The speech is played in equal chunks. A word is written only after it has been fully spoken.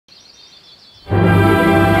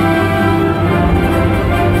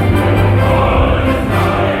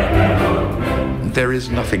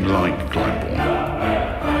there's nothing like Glyndebourne.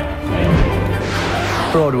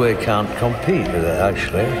 Broadway can't compete with it,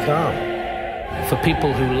 actually. It can't. For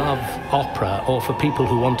people who love opera, or for people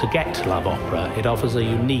who want to get to love opera, it offers a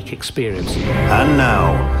unique experience. And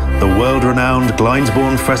now, the world-renowned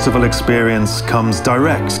Glyndebourne Festival experience comes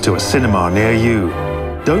direct to a cinema near you.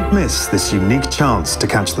 Don't miss this unique chance to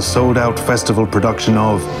catch the sold-out festival production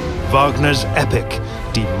of Wagner's epic,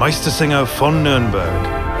 Die Meistersinger von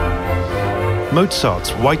Nürnberg.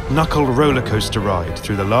 Mozart's white-knuckle rollercoaster ride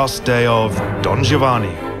through the last day of Don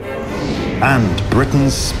Giovanni. And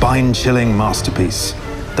Britain's spine-chilling masterpiece,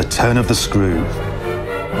 The Turn of the Screw.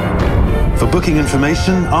 For booking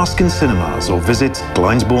information, ask in cinemas or visit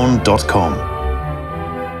glyndebourne.com.